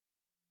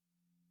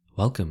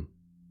Welcome,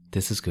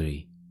 this is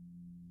Guri.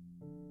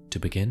 To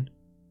begin,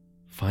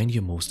 find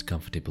your most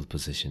comfortable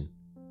position,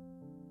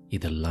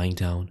 either lying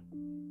down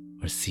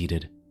or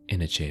seated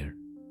in a chair.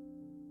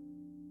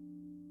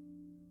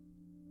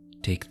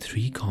 Take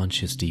 3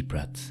 conscious deep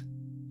breaths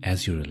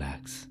as you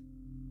relax.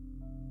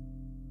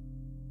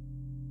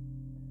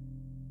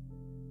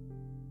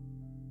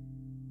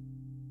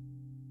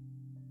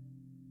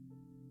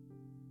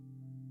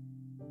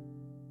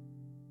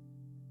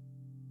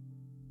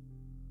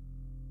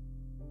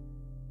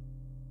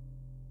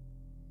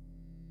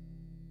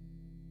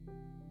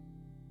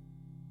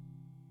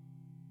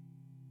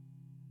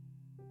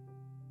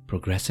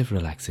 Progressive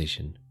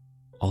relaxation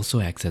also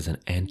acts as an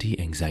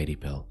anti-anxiety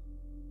pill.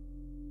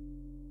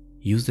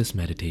 Use this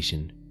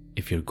meditation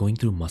if you're going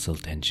through muscle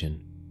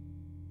tension,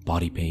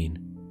 body pain,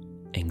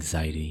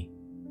 anxiety,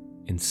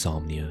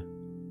 insomnia,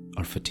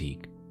 or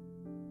fatigue.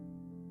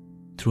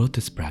 Throughout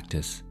this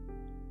practice,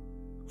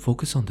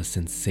 focus on the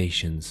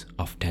sensations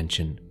of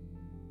tension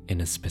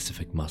in a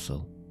specific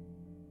muscle.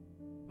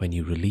 When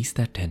you release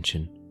that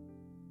tension,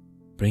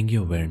 bring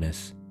your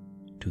awareness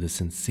to the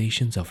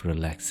sensations of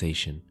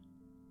relaxation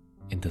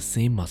in the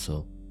same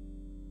muscle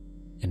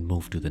and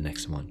move to the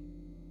next one.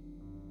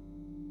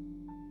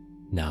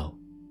 Now,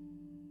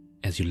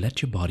 as you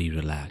let your body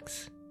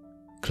relax,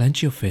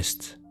 clench your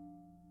fists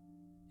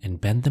and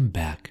bend them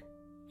back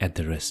at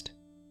the wrist,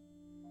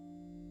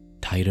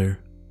 tighter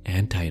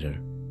and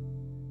tighter.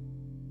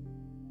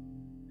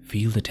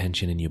 Feel the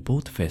tension in your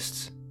both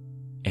fists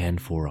and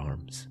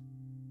forearms.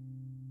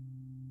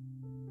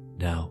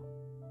 Now,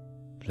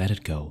 let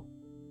it go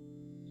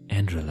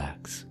and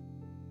relax.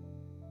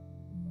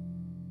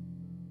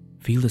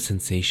 Feel the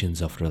sensations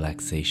of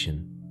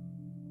relaxation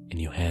in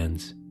your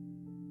hands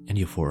and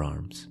your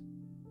forearms.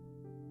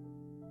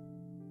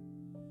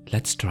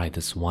 Let's try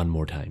this one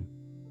more time.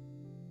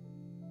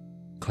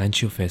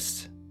 Clench your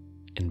fists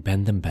and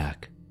bend them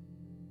back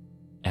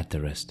at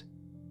the wrist,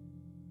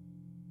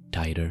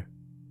 tighter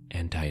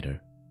and tighter.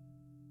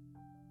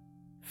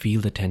 Feel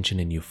the tension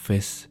in your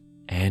fists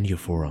and your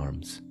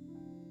forearms.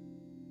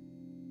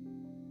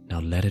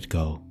 Now let it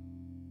go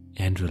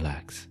and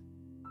relax.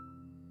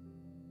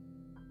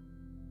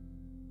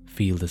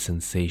 Feel the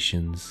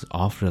sensations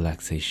of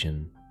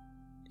relaxation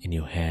in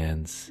your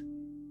hands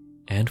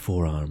and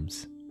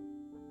forearms.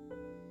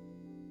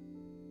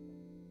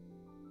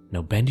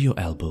 Now bend your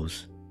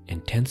elbows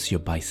and tense your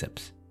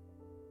biceps.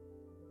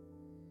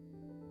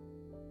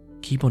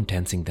 Keep on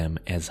tensing them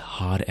as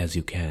hard as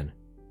you can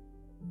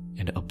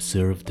and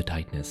observe the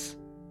tightness.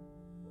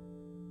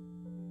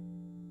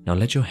 Now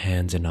let your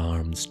hands and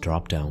arms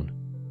drop down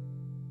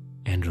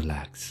and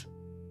relax.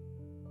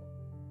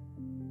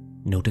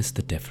 Notice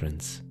the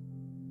difference.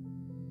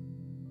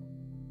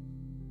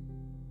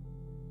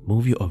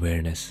 Move your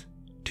awareness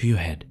to your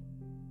head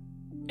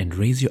and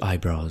raise your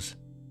eyebrows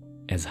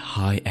as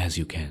high as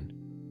you can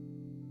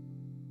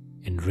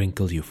and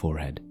wrinkle your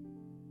forehead.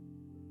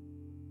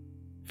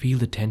 Feel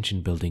the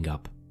tension building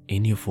up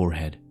in your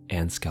forehead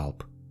and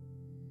scalp.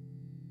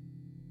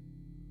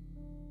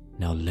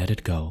 Now let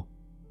it go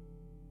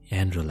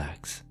and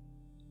relax.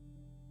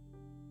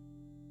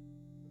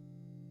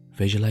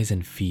 Visualize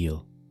and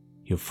feel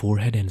your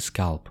forehead and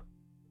scalp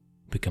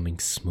becoming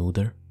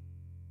smoother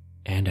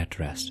and at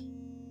rest.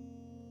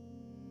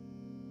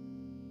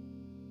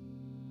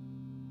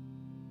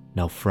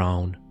 Now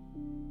frown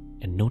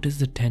and notice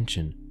the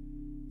tension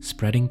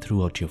spreading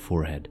throughout your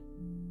forehead.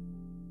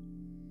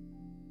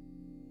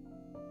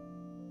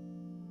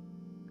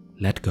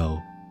 Let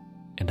go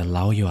and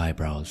allow your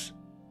eyebrows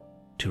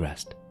to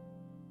rest.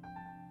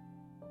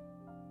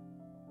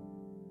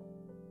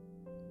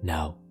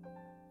 Now,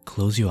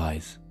 close your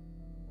eyes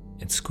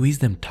and squeeze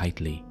them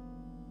tightly.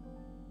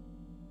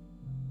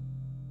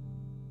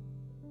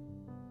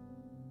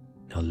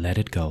 Now let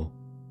it go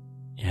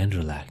and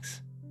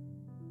relax.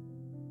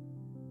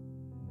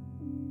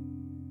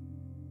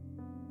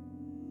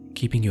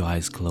 Keeping your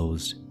eyes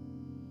closed,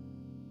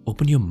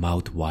 open your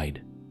mouth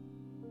wide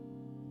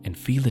and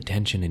feel the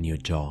tension in your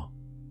jaw.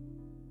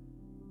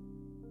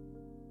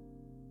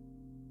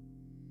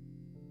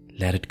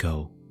 Let it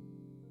go,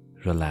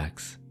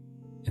 relax,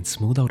 and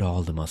smooth out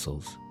all the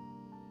muscles.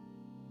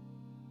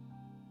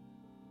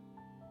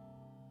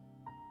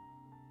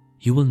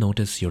 You will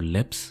notice your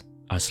lips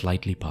are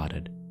slightly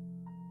parted.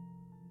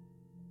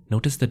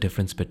 Notice the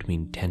difference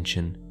between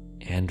tension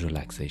and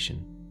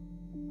relaxation.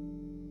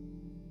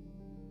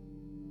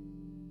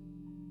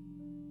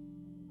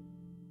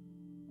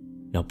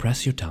 Now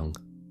press your tongue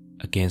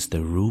against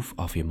the roof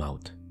of your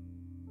mouth.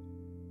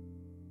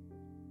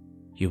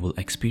 You will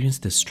experience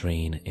the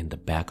strain in the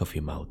back of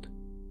your mouth.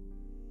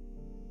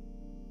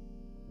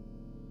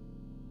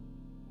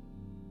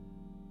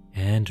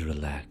 And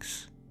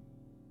relax.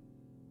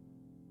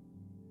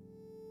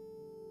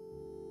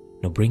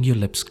 Now bring your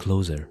lips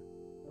closer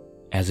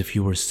as if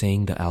you were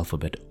saying the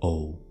alphabet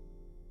O.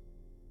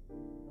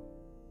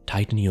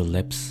 Tighten your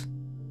lips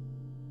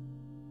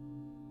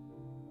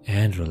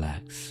and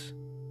relax.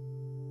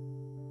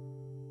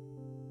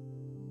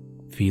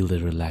 Feel the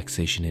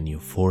relaxation in your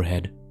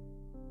forehead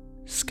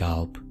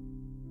scalp,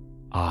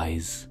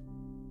 eyes,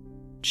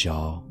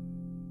 jaw,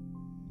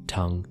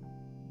 tongue,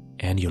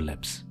 and your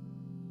lips.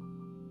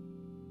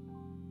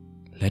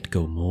 Let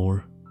go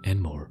more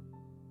and more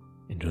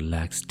and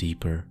relax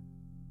deeper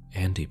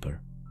and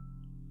deeper.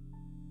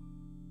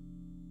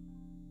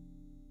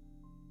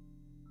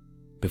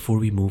 Before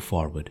we move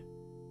forward,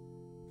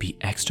 be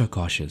extra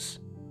cautious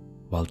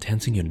while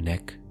tensing your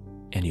neck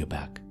and your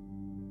back.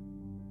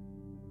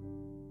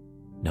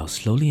 Now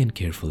slowly and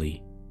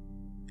carefully,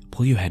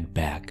 pull your head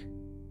back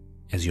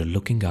as you're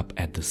looking up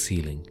at the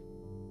ceiling.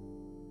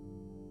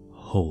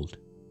 Hold.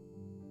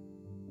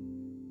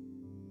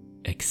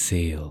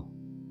 Exhale.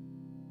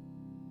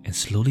 And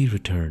slowly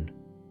return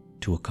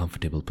to a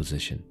comfortable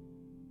position.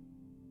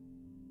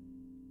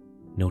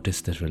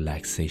 Notice the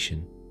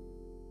relaxation.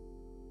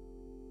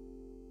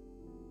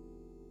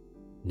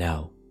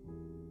 Now,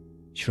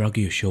 shrug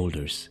your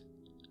shoulders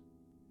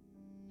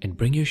and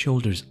bring your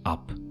shoulders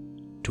up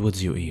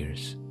towards your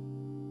ears.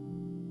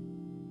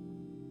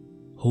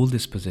 Hold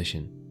this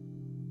position.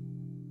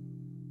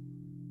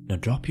 Now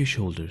drop your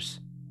shoulders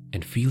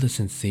and feel the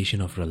sensation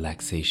of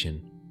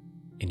relaxation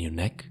in your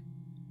neck,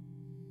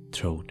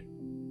 throat,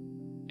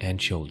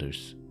 and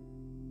shoulders.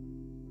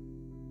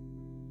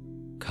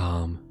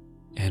 Calm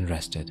and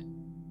rested.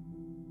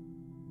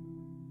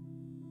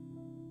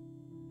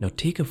 Now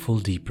take a full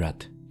deep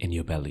breath in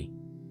your belly.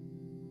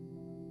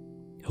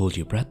 Hold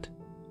your breath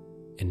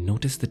and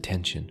notice the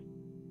tension.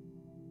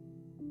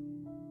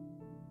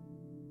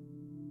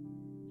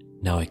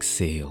 Now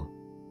exhale,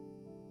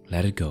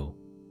 let it go,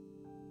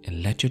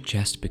 and let your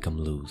chest become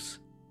loose.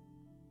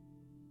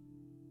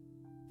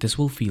 This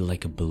will feel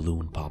like a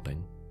balloon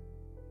popping.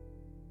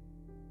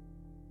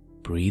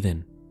 Breathe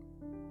in.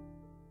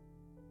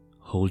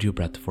 Hold your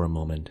breath for a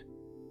moment.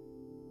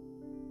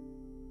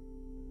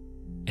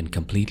 And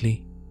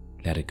completely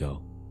let it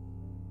go.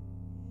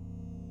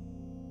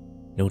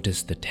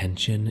 Notice the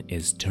tension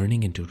is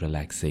turning into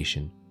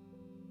relaxation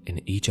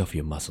in each of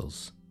your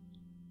muscles.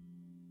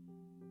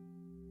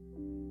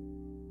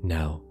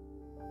 Now,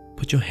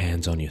 put your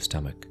hands on your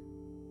stomach.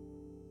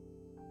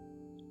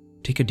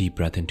 Take a deep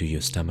breath into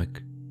your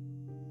stomach.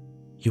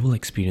 You will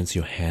experience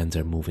your hands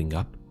are moving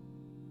up.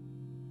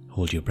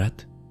 Hold your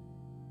breath.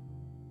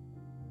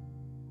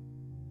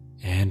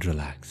 And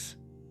relax.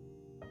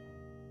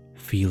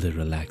 Feel the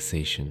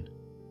relaxation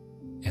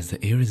as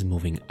the air is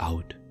moving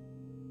out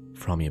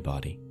from your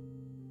body.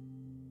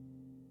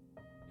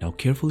 Now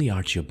carefully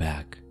arch your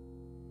back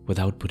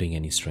without putting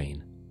any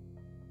strain.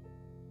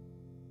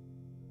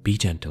 Be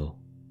gentle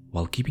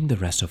while keeping the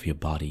rest of your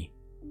body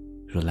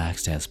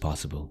relaxed as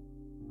possible.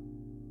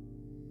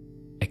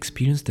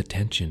 Experience the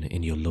tension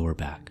in your lower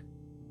back.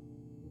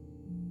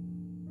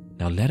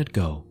 Now let it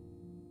go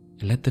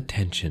and let the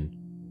tension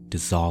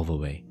dissolve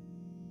away.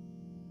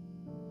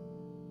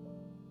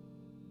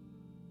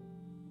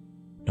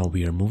 Now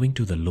we are moving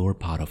to the lower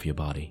part of your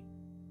body.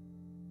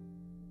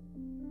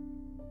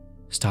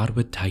 Start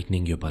with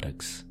tightening your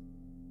buttocks.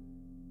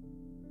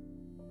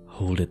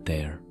 Hold it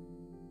there.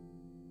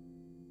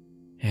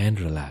 And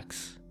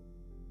relax.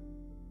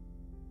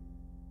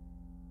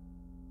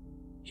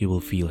 You will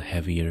feel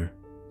heavier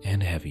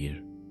and heavier.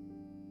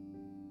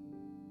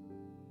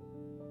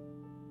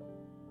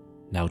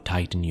 Now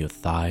tighten your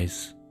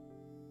thighs.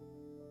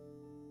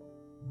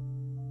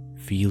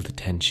 Feel the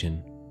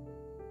tension.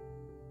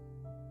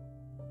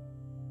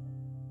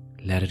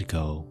 Let it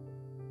go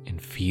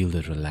and feel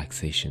the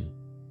relaxation.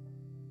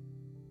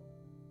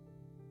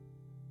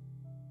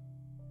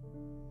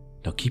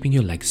 Now keeping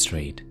your legs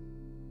straight,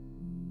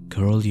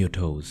 curl your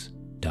toes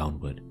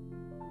downward.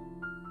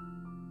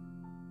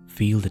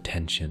 Feel the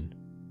tension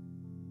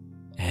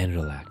and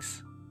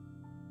relax.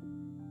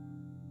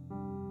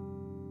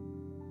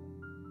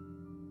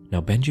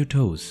 Now bend your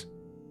toes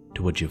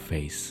towards your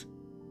face.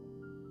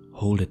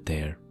 Hold it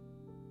there.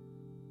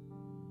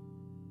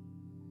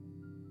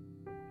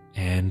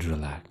 And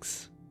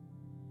relax.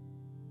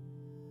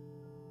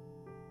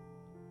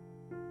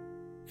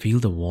 Feel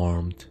the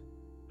warmth,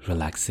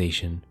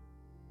 relaxation,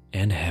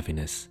 and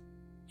heaviness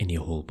in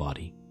your whole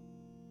body.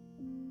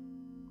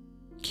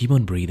 Keep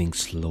on breathing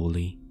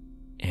slowly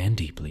and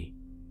deeply.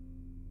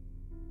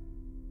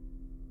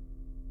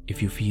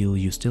 If you feel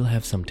you still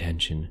have some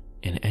tension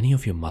in any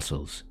of your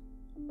muscles,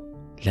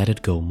 let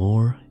it go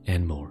more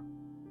and more.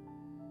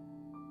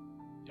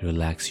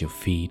 Relax your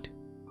feet,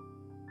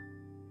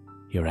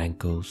 your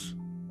ankles,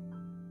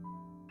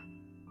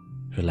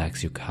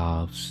 relax your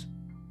calves,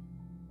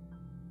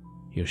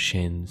 your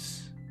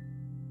shins,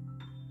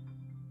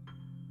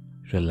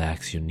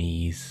 relax your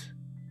knees,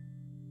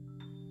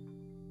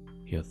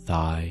 your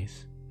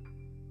thighs,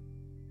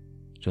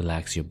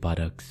 relax your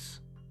buttocks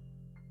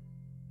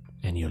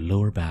and your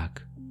lower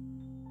back.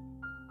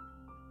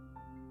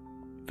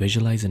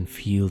 Visualize and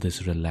feel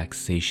this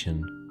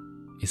relaxation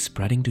is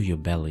spreading to your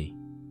belly,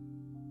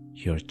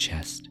 your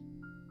chest,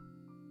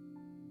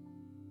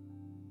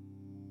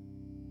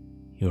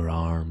 your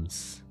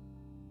arms,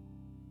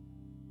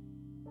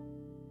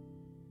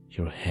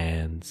 your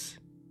hands,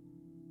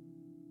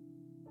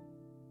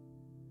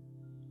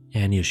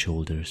 and your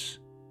shoulders.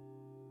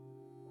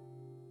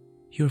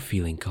 You're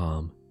feeling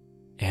calm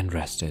and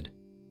rested.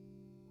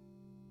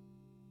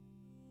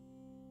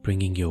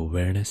 Bringing your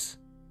awareness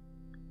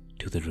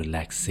to the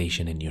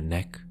relaxation in your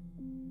neck,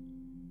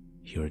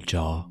 your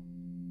jaw,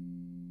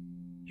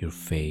 your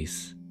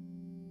face,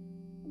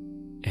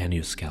 and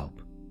your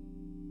scalp.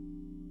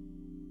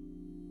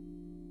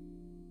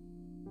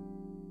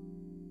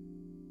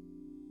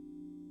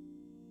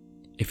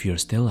 If you're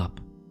still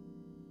up,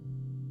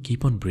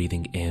 keep on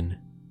breathing in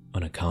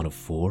on a count of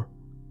 4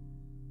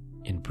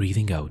 and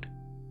breathing out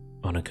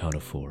on a count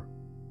of 4.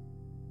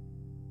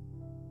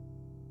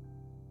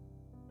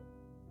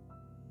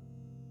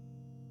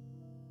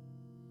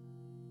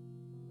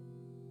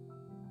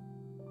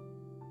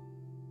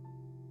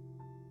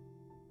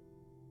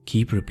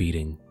 Keep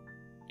repeating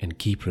and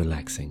keep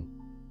relaxing.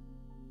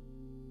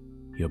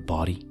 Your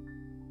body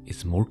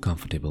is more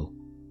comfortable,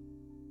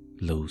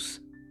 loose,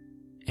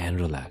 and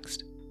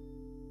relaxed.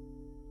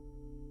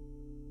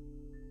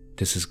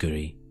 This is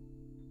Guri,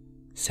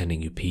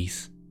 sending you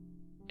peace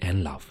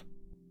and love.